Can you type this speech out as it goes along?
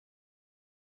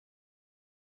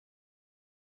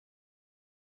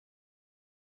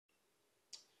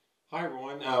Hi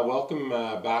everyone, welcome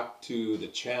back to the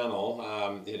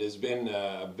channel. It has been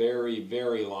a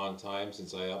very long time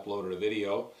since I uploaded a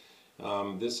video.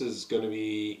 This is going to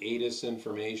be ATIS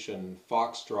information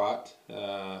Foxtrot,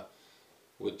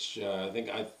 which I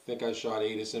think I shot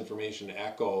ATIS information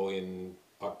Echo in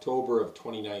October of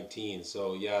 2019.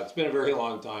 So yeah, it's been a very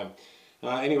long time.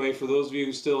 Anyway, for those of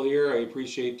you still here, I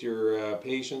appreciate your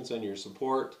patience and your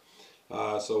support.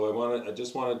 I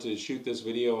just wanted to shoot this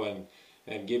video and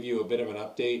give you a bit of an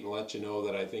update and let you know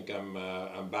that I think I'm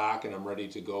back and I'm ready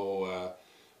to go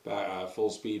full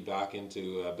speed back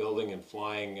into building and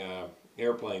flying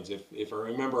airplanes if I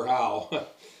remember how.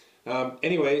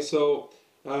 Anyway, so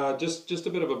just a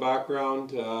bit of a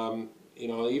background. You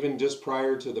know, even just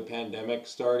prior to the pandemic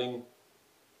starting,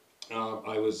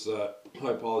 I was I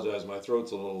apologize, my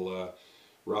throat's a little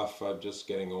rough. I'm just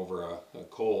getting over a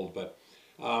cold, but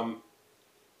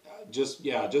just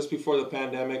before the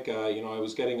pandemic, you know, I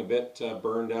was getting a bit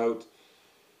burned out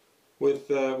with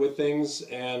things,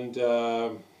 and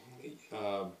so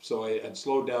I had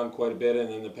slowed down quite a bit. And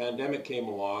then the pandemic came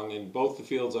along, and both the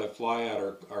fields I fly at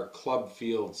are club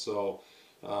fields. So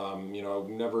you know,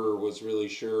 never was really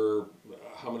sure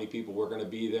how many people were going to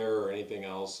be there or anything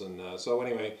else. And so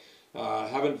anyway,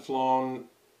 haven't flown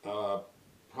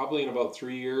probably in about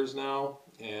 3 years now,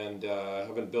 and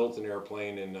haven't built an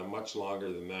airplane in much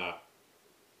longer than that.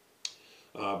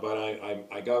 But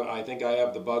I think I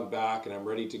have the bug back, and I'm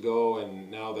ready to go.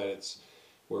 And now that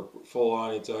we're full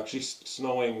on, it's actually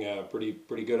snowing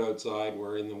pretty good outside.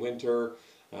 We're in the winter.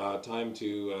 Time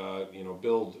to you know,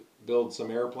 build some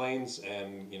airplanes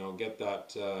and, you know, get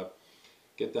that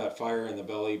fire in the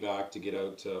belly back to get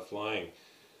out flying.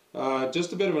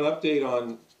 Just a bit of an update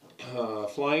on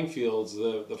flying fields.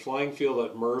 The flying field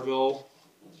at Merville,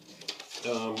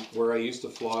 where I used to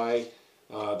fly,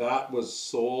 that was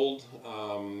sold,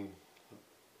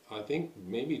 I think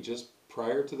maybe just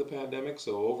prior to the pandemic,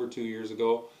 so over 2 years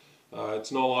ago.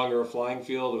 It's no longer a flying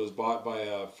field. It was bought by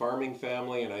a farming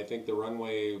family, and I think the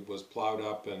runway was plowed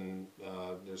up, and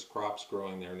there's crops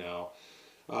growing there now.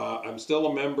 I'm still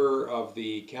a member of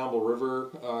the Campbell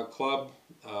River Club.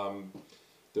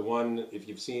 The one, if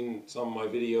you've seen some of my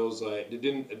videos, I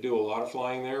didn't do a lot of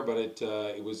flying there, but it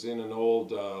was in an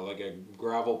old, like a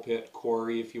gravel pit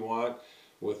quarry, if you want,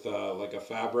 with like a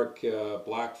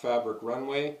black fabric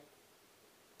runway.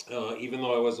 Even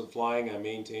though I wasn't flying, I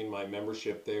maintained my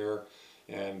membership there,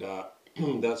 and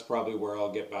that's probably where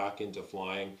I'll get back into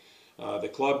flying. The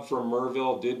club from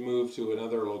Merville did move to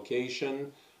another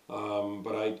location,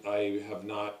 but I have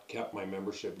not kept my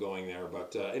membership going there.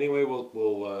 But anyway,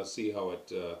 we'll see how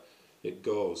it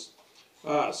goes.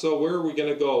 So where are we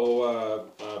going to go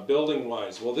building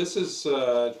wise? Well, this is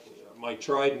my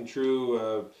tried and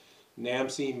true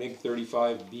NAMC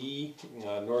MiG-35B,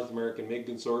 North American MiG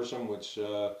Consortium, which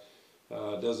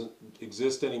doesn't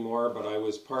exist anymore, but I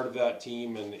was part of that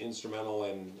team and instrumental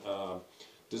in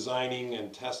designing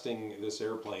and testing this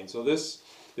airplane. So this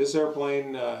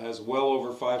airplane has well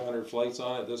over 500 flights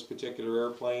on it, this particular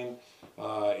airplane.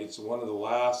 It's one of the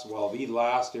last, well, the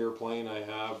last airplane I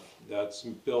have that's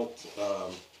built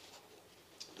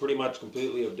pretty much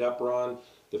completely of Depron.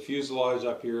 The fuselage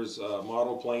up here is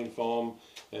model plane foam,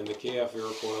 and the KF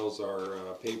airfoils are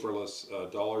paperless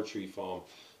Dollar Tree foam.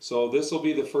 So this will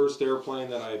be the first airplane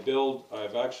that I build.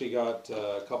 I've actually got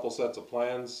a couple sets of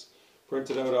plans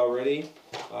printed out already.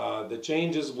 The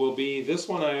changes will be, this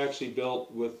one I actually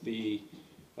built with the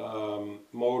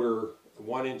motor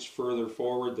 1 inch further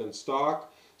forward than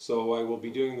stock. So I will be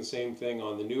doing the same thing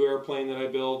on the new airplane that I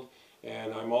build.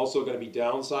 And I'm also going to be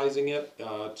downsizing it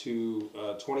to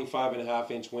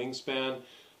 25.5 inch wingspan.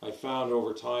 I found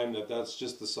over time that that's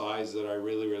just the size that I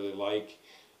really like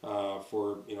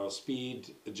for, you know,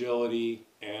 speed, agility,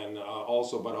 and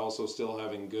also still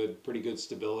having pretty good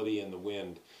stability in the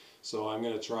wind. So I'm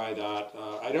going to try that.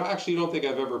 I don't think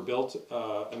I've ever built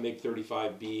a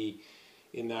MiG-35B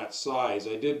in that size.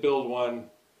 I did build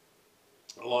one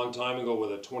a long time ago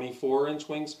with a 24 inch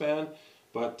wingspan.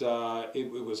 But it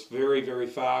was very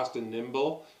fast and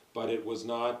nimble, but it was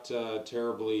not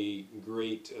terribly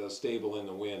great stable in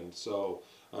the wind. So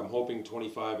I'm hoping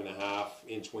 25.5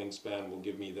 inch wingspan will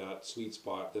give me that sweet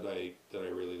spot that I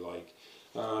really like.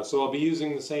 So I'll be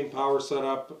using the same power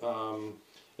setup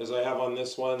as I have on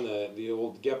this one, the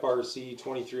old GEP RC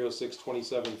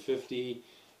 2306-2750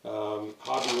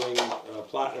 Hobby Wing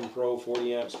Platinum Pro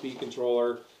 40 amp speed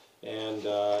controller. And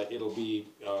it'll be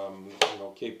you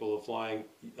know, capable of flying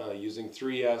using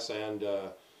 3S and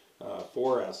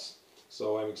 4S.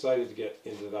 So I'm excited to get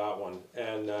into that one.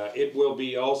 And it will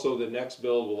be also, the next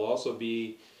build will also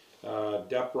be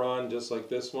Depron, just like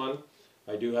this one.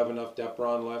 I do have enough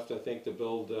Depron left, I think, to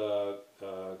build a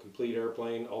complete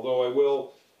airplane. Although I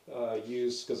will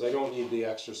use, because I don't need the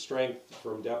extra strength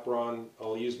from Depron,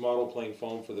 I'll use model plane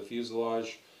foam for the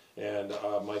fuselage, and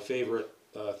my favorite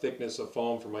thickness of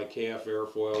foam for my KF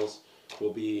airfoils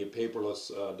will be a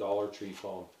paperless Dollar Tree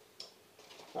foam.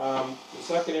 The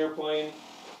second airplane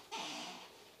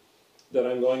that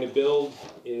I'm going to build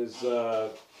is,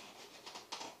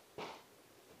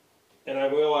 and I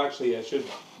will actually, I should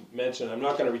mention, I'm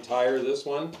not going to retire this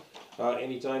one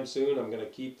anytime soon. I'm going to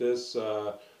keep this,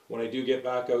 when I do get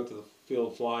back out to the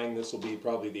field flying, this will be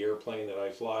probably the airplane that I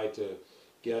fly to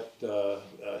get,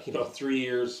 3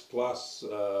 years plus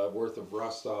worth of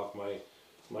rust off my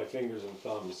fingers and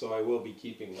thumbs. So I will be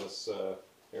keeping this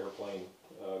airplane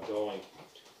going.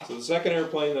 So the second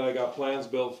airplane that I got plans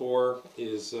built for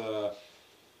is an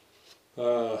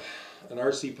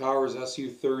RC Powers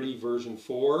SU-30 version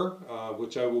 4,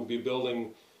 which I will be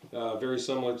building very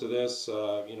similar to this,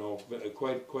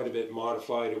 quite a bit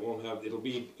modified. It'll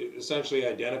be essentially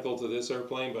identical to this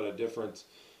airplane, but a different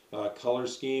color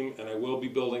scheme, and I will be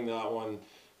building that one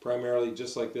primarily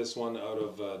just like this one out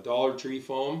of Dollar Tree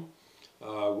foam,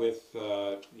 with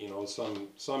some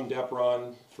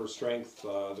Depron for strength,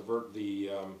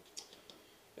 the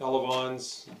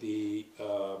elevons, the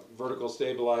vertical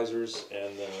stabilizers,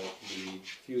 and the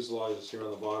fuselages here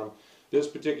on the bottom. This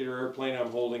particular airplane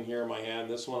I'm holding here in my hand,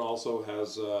 this one also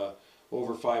has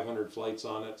over 500 flights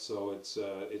on it, so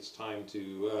it's time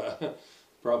to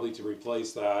probably to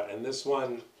replace that. And this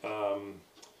one,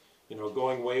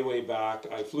 going way back,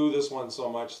 I flew this one so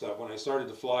much that when I started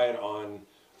to fly it on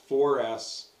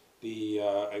 4S,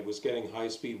 I was getting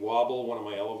high-speed wobble. One of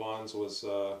my elevons was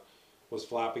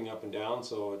flapping up and down,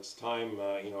 so it's time,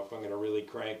 if I'm going to really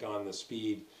crank on the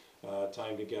speed,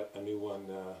 time to get a new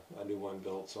one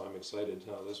built. So I'm excited.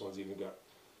 This one's even got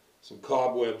some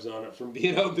cobwebs on it from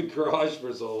being out in the garage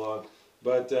for so long.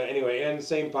 But anyway, and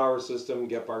same power system,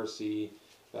 GEP RC,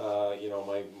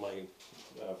 my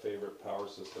favorite power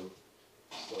system.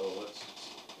 So let's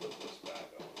put this back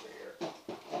over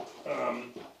here.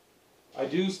 I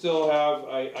do still have,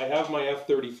 I have my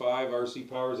F-35, RC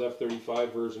Powers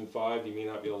F-35 version 5. You may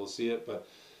not be able to see it, but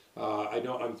I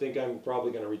think I'm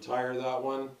probably going to retire that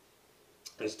one.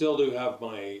 I still do have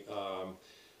my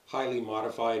highly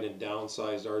modified and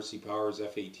downsized RC Powers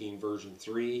F-18 version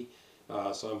 3.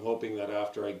 So I'm hoping that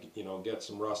after I get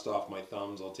some rust off my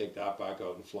thumbs, I'll take that back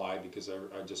out and fly, because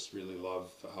I just really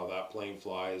love how that plane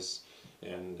flies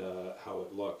and how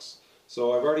it looks.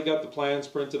 So I've already got the plans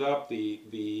printed up. The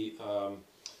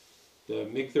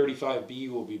MiG-35B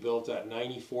will be built at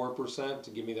 94%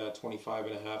 to give me that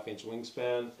 25.5-inch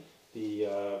wingspan. The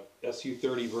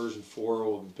SU-30 version 4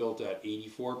 will be built at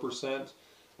 84%.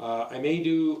 I may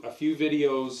do a few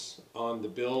videos on the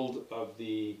build of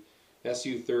the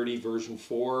SU-30 version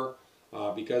 4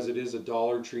 because it is a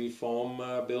Dollar Tree foam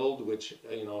build, which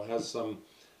has some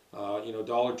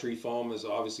Dollar Tree foam is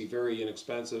obviously very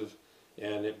inexpensive,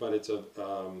 but it's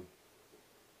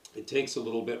it takes a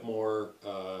little bit more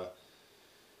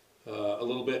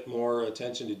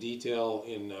attention to detail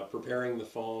in preparing the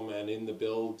foam and in the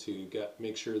build to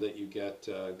make sure that you get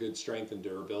good strength and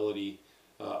durability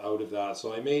out of that.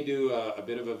 So I may do a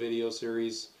bit of a video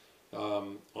series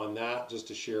on that, just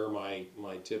to share my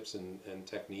tips and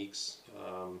techniques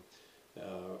on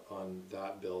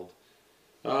that build.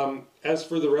 As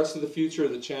for the rest of the future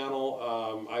of the channel,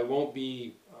 I won't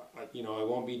be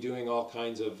doing all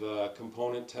kinds of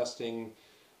component testing,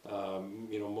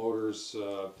 motors,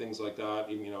 things like that.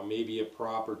 Maybe a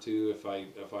prop or two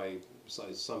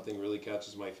if something really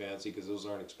catches my fancy, because those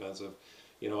aren't expensive.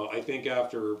 I think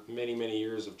after many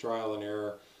years of trial and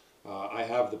error, I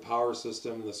have the power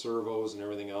system, the servos, and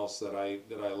everything else that I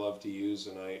love to use,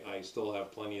 and I still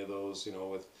have plenty of those.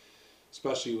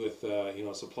 Especially with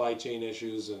supply chain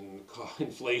issues and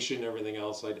inflation and everything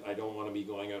else, I don't want to be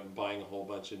going out and buying a whole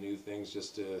bunch of new things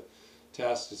just to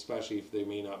test, especially if they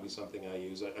may not be something I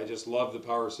use. I just love the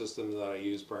power system that I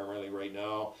use primarily right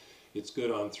now. It's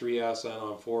good on 3S and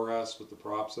on 4S with the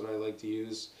props that I like to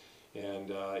use,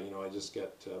 and I just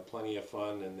get plenty of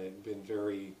fun, and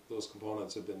those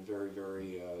components have been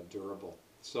very durable.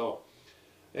 So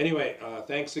anyway,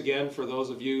 thanks again for those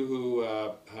of you who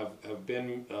have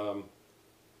been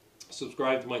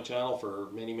subscribed to my channel for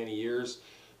many years.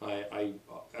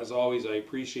 As always, I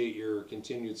appreciate your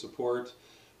continued support,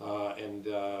 and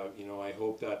I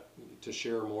hope that to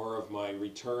share more of my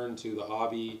return to the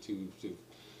hobby, to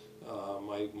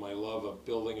my love of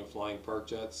building and flying park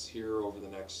jets here over the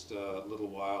next little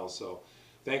while. So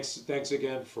thanks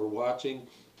again for watching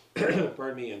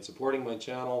pardon me, and supporting my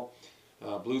channel.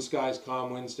 Blue skies,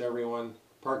 calm winds to everyone.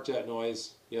 Park jet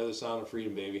noise, the other sound of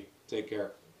freedom, baby. Take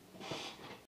care.